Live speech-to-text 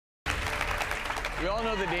We all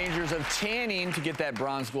know the dangers of tanning to get that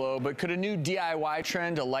bronze glow, but could a new DIY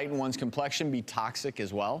trend to lighten one's complexion be toxic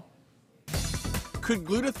as well? Could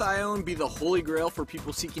glutathione be the holy grail for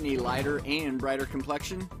people seeking a lighter and brighter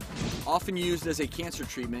complexion? Often used as a cancer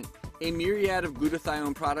treatment, a myriad of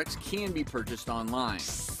glutathione products can be purchased online.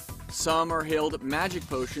 Some are hailed magic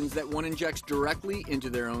potions that one injects directly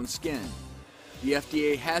into their own skin. The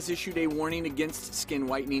FDA has issued a warning against skin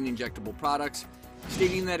whitening injectable products,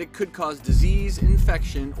 stating that it could cause disease,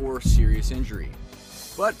 infection, or serious injury.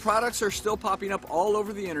 But products are still popping up all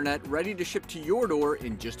over the internet, ready to ship to your door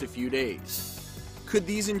in just a few days. Could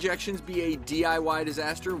these injections be a DIY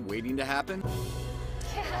disaster waiting to happen?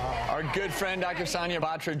 Our good friend Dr. Sonia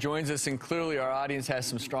Batra joins us, and clearly our audience has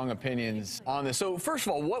some strong opinions on this. So first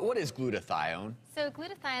of all, what is glutathione? So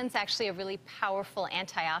glutathione is actually a really powerful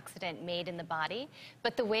antioxidant made in the body,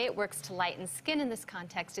 but the way it works to lighten skin in this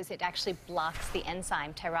context is it actually blocks the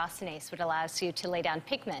enzyme tyrosinase, which allows you to lay down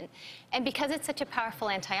pigment. And because it's such a powerful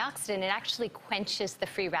antioxidant, it actually quenches the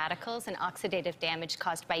free radicals and oxidative damage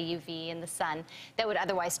caused by UV in the sun that would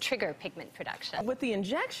otherwise trigger pigment production. With the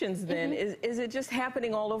injections then, is it just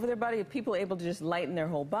happening all over their body? Are people able to just lighten their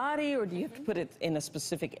whole body, or do you have to put it in a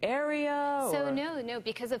specific area? So no,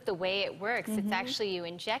 because of the way it works, it's actually you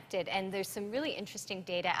inject it, and there's some really interesting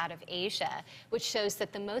data out of Asia which shows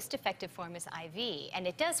that the most effective form is IV, and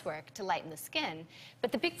it does work to lighten the skin.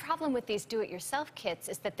 But the big problem with these do-it-yourself kits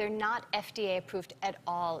is that they're not FDA approved at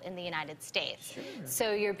all in the United States. Sure.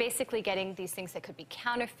 So you're basically getting these things that could be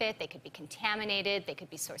counterfeit, they could be contaminated, they could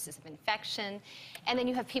be sources of infection, and then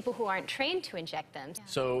you have people who aren't trained to inject them.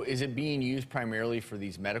 So is it being used primarily for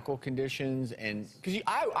these medical conditions? And because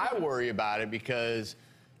I worry about it because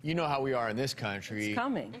you know how we are in this country. It's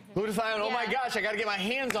coming. Glutathione, oh my gosh, I got to get my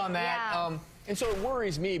hands on that. Yeah. And so it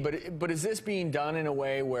worries me, but is this being done in a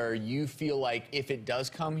way where you feel like if it does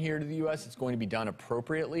come here to the U.S., it's going to be done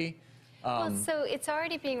appropriately? Well, so it's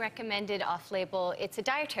already being recommended off-label. It's a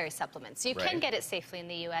dietary supplement, so you can get it safely in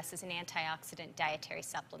the U.S. as an antioxidant dietary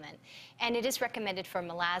supplement. And it is recommended for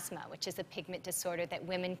melasma, which is a pigment disorder that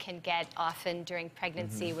women can get often during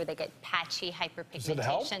pregnancy, where they get patchy hyperpigmentation. Does it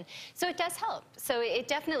help? So it does help. So it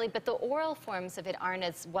definitely, but the oral forms of it aren't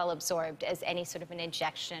as well absorbed as any sort of an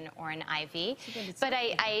injection or an IV. But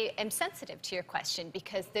I am sensitive to your question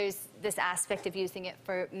because there's this aspect of using it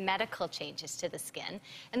for medical changes to the skin.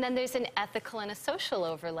 And then there's an ethical and a social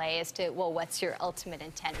overlay as to, well, what's your ultimate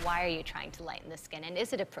intent? Why are you trying to lighten the skin? And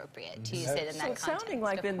is it appropriate to use it in that context? So it's sounding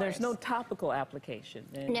like then there's no topical application.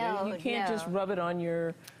 No, you can't just rub it on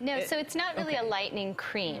your... No, so it's not really a lightening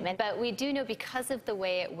cream. But we do know because of the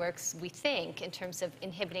way it works, we think, in terms of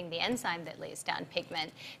inhibiting the enzyme that lays down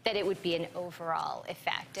pigment, that it would be an overall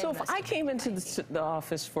effect. So if I came into the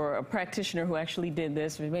office for a practitioner who actually did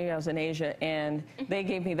this, maybe I was in Asia, and they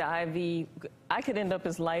gave me the IV, I could end up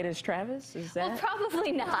as light as Travis? Is that? Well,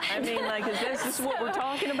 probably not. I mean, like, is this what we're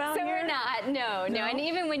talking about here? So we're not, no. And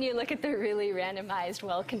even when you look at the really randomized,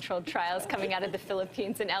 well-controlled trials coming out of the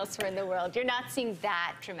Philippines and elsewhere in the world, you're not seeing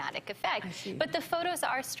that dramatic effect. But the photos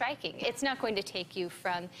are striking. It's not going to take you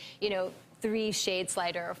from, 3 shades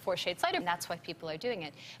lighter or 4 shades lighter. And that's why people are doing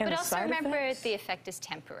it. And but also remember, effects? the effect is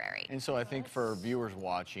temporary. And so I think for viewers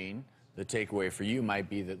watching, the takeaway for you might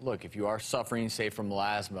be that, look, if you are suffering, say, from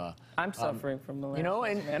melasma. I'm suffering from melasma. You know,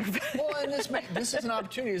 and this is an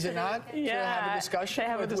opportunity, is it not? To have a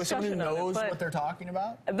discussion with someone who knows what they're talking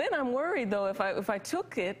about? Then I'm worried, though, if I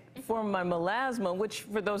took it for my melasma, which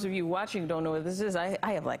for those of you watching who don't know what this is, I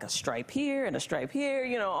have like a stripe here and a stripe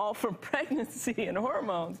here, all from pregnancy and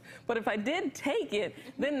hormones. But if I did take it,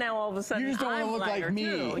 then now all of a sudden you just don't want to look like me.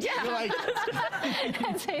 Too. Yeah. You're like...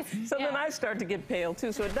 So then I start to get pale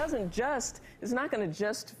too. So it doesn't it's not going to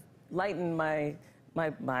just lighten my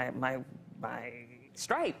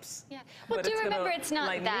stripes. Yeah. Well, do remember it's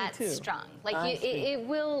not that strong. Like it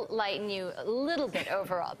will lighten you a little bit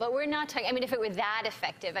overall, but we're not talking. I mean, if it were that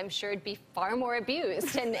effective, I'm sure it'd be far more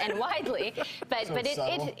abused and widely. But so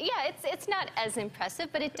it's not as impressive,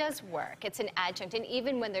 but it does work. It's an adjunct, and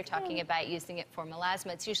even when they're talking about using it for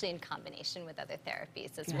melasma, it's usually in combination with other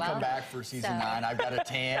therapies as well. Come back for season 9. I've got a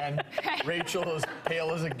tan. Rachel is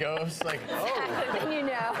pale as a ghost. Like, oh, then you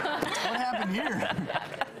know. What happened here?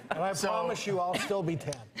 And I promise you, I'll still be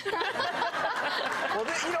 10. Well,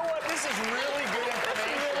 you know what? This is really good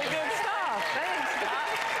information. Really good stuff. Thanks,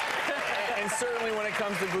 Doc. And certainly when it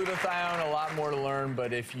comes to glutathione, a lot more to learn.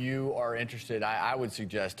 But if you are interested, I would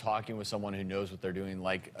suggest talking with someone who knows what they're doing,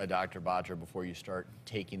 like a Dr. Batra, before you start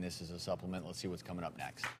taking this as a supplement. Let's see what's coming up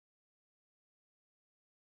next.